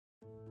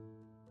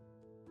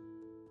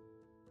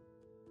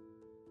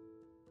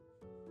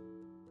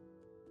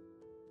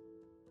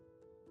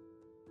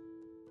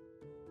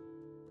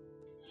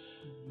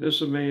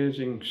This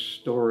amazing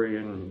story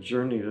and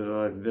journey that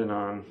I've been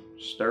on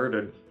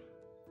started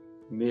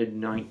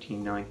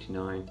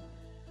mid-1999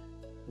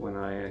 when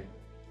I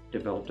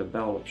developed a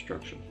bowel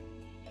obstruction.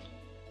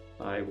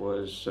 I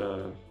was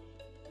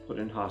put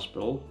in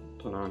hospital,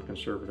 put on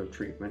conservative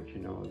treatment,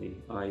 the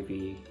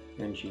IV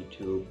NG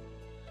tube.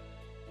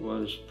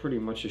 Was pretty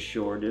much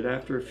assured that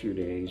after a few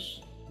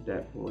days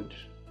that would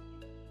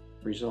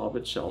resolve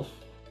itself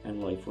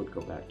and life would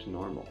go back to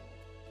normal.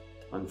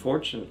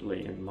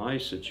 Unfortunately, in my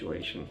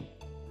situation,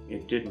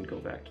 it didn't go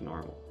back to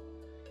normal.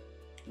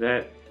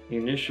 That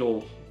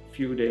initial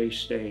few-day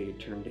stay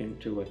turned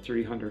into a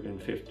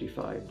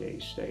 355-day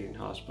stay in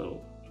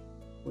hospital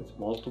with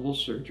multiple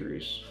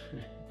surgeries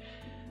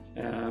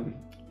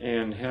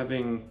and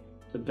having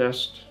the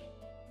best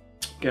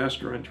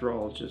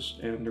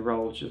gastroenterologists and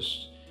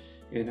neurologists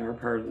in our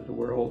part of the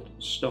world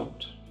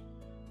stumped.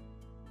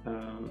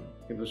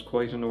 It was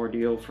quite an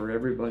ordeal for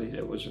everybody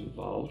that was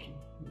involved.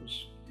 It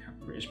was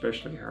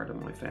especially hard on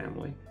my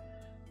family.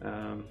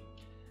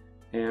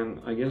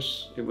 And I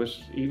guess it was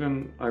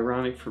even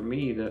ironic for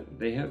me that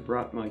they had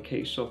brought my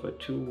case up at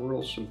 2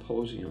 world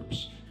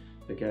symposiums,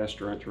 the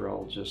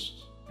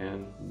gastroenterologists,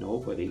 and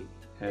nobody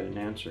had an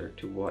answer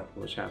to what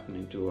was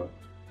happening to a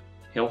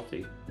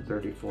healthy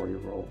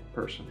 34-year-old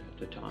person at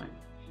the time.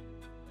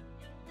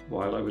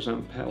 While I was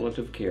on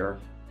palliative care,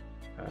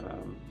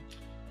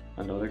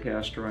 another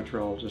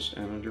gastroenterologist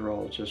and a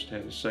neurologist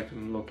had a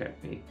second look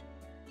at me,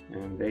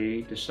 and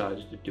they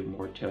decided to do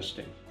more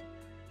testing.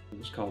 It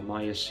was called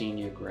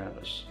myasthenia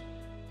gravis.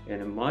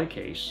 And in my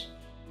case,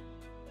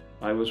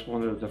 I was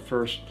one of the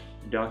first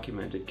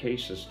documented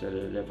cases that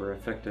had ever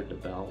affected the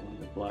bowel and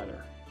the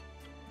bladder.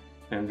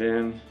 And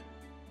then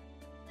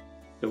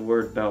the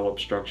word bowel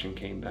obstruction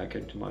came back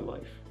into my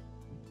life.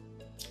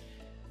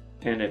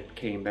 And it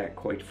came back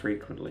quite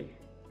frequently.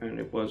 And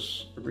it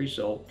was a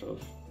result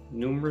of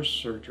numerous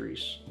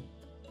surgeries,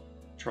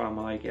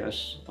 trauma, I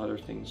guess, other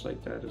things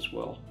like that as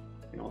well,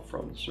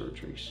 from the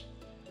surgeries.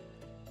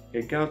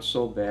 It got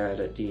so bad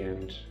at the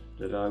end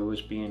that I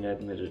was being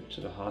admitted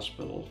to the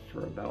hospital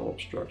for a bowel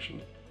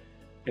obstruction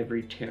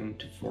every 10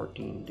 to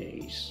 14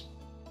 days.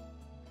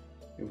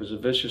 It was a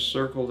vicious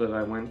circle that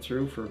I went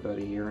through for about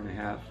 1.5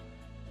 years,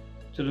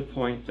 to the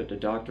point that the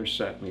doctor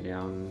sat me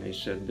down and they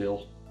said,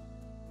 "Bill,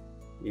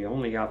 the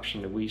only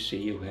option that we see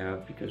you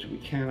have, because we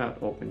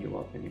cannot open you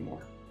up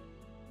anymore.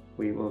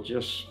 We will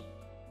just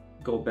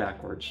go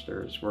backwards.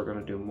 We're going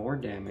to do more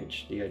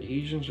damage. The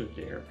adhesions are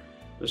there.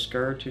 The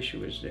scar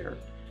tissue is there.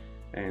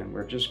 And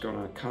we're just going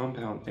to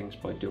compound things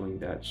by doing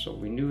that." So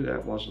we knew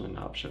that wasn't an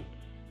option.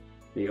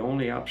 The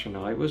only option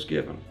I was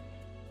given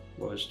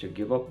was to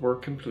give up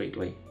work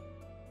completely,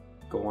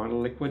 go on a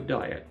liquid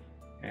diet,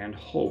 and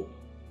hope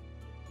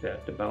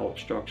that the bowel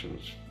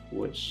obstructions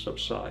would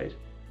subside,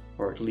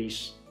 or at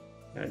least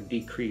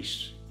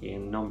decrease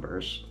in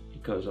numbers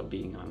because of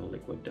being on a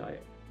liquid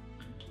diet.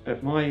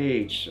 At my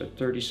age, at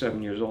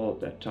 37 years old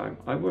at that time,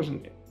 I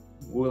wasn't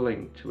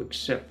willing to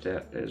accept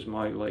that as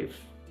my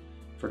life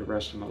for the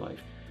rest of my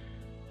life.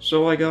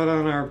 So I got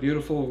on our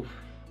beautiful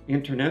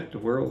internet, the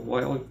World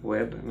Wide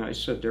Web, and I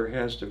said there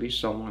has to be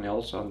someone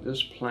else on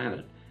this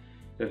planet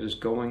that is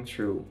going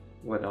through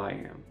what I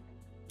am.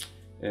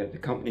 The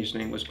company's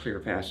name was Clear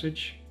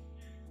Passage.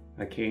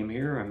 I came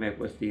here, I met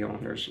with the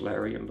owners,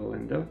 Larry and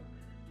Belinda.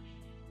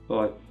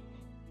 But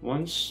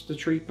once the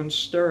treatment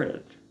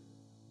started,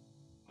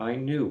 I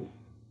knew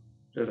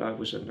that I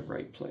was in the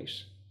right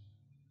place.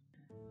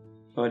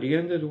 By the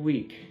end of the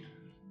week,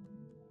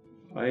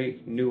 I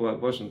knew I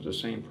wasn't the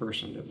same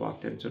person that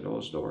walked into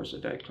those doors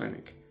at that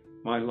clinic.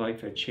 My life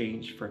had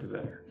changed for the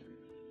better.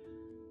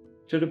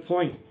 To the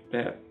point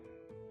that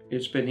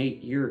it's been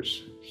 8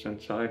 years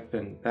since I've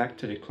been back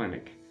to the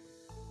clinic.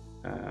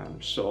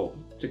 So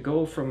to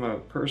go from a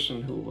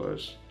person who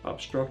was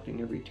obstructing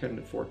every 10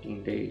 to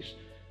 14 days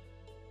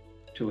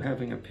to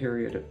having a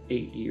period of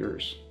 8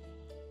 years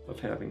of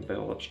having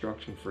bowel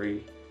obstruction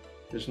free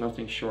is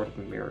nothing short of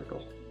a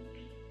miracle.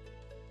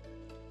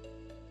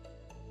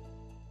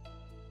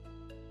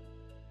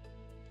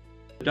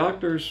 The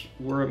doctors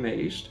were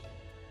amazed.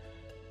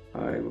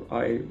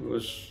 I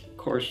was, of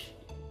course,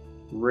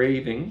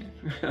 raving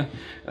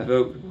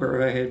about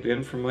where I had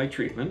been for my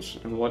treatments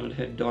and what it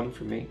had done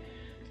for me.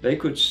 They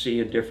could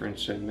see a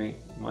difference in me,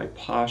 my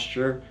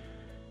posture,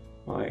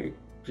 my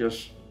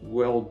just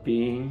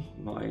well-being,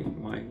 my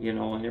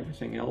and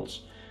everything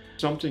else.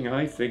 Something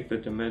I think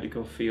that the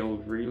medical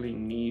field really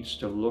needs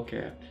to look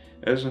at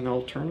as an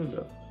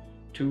alternative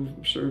to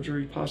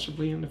surgery,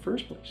 possibly in the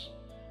first place.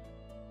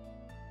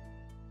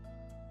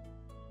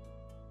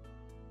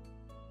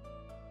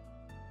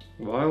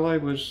 While I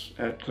was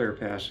at Clear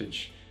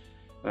Passage,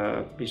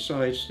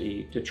 besides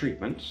the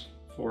treatments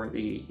for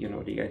the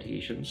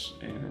adhesions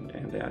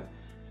and that,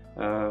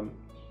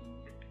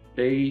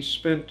 they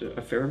spent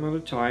a fair amount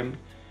of time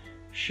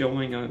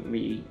showing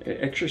me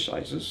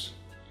exercises,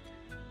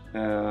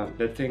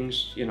 that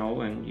things,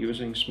 and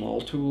using small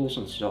tools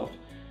and stuff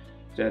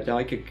that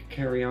I could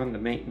carry on the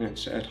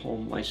maintenance at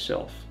home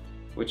myself,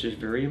 which is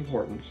very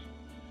important.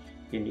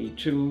 You need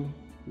 2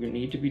 You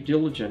need to be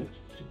diligent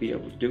to be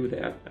able to do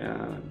that,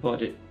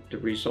 but the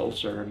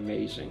results are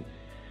amazing.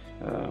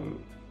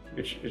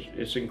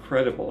 It's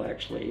incredible,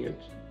 actually.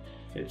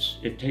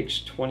 It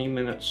takes 20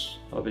 minutes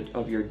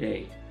of your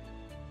day,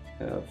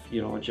 of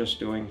just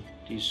doing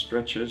these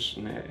stretches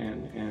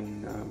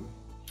and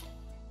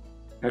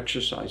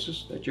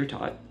exercises that you're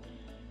taught.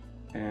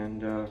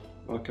 And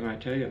what can I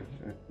tell you?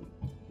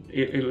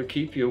 It'll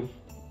keep you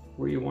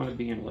where you want to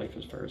be in life,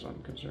 as far as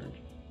I'm concerned,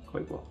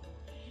 quite well.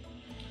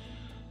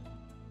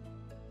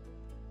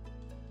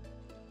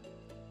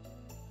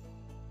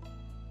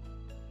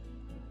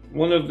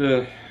 One of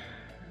the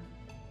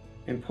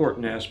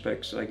important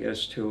aspects, I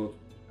guess, too,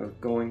 of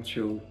going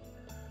through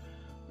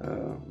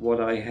what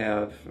I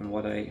have and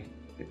what I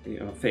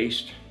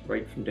faced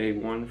right from day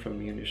one, from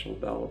the initial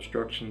bowel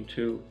obstruction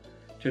to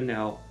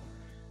now,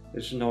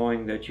 is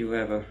knowing that you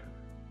have a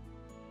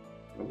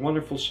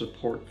wonderful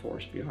support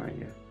force behind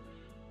you.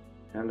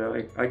 And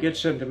I get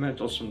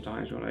sentimental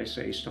sometimes when I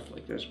say stuff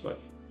like this, but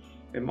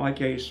in my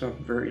case,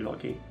 I'm very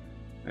lucky.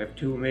 I have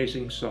 2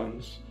 amazing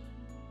sons,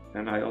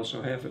 and I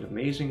also have an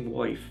amazing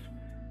wife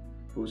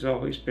who's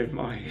always been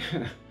my,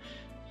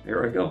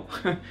 there I go,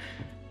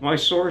 my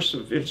source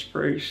of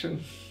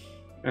inspiration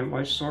and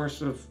my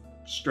source of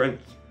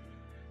strength.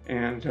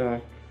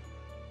 And,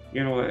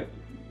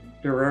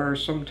 there are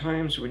some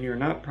times when you're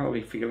not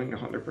probably feeling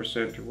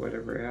 100% or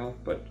whatever else,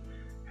 but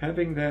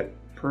having that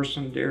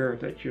person there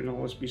that you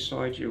know is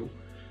beside you,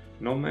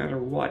 no matter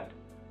what,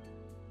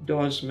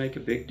 does make a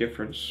big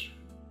difference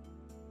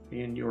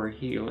in your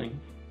healing,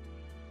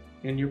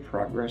 in your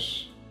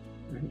progress,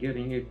 and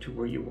getting you to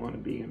where you want to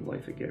be in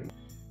life again.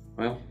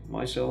 Well,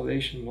 my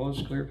salvation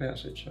was clear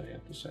passage, I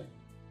have to say.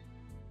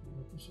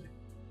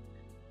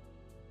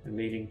 And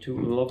meeting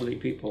 2 lovely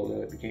people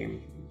that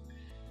became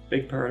a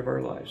big part of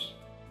our lives,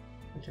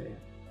 I tell you.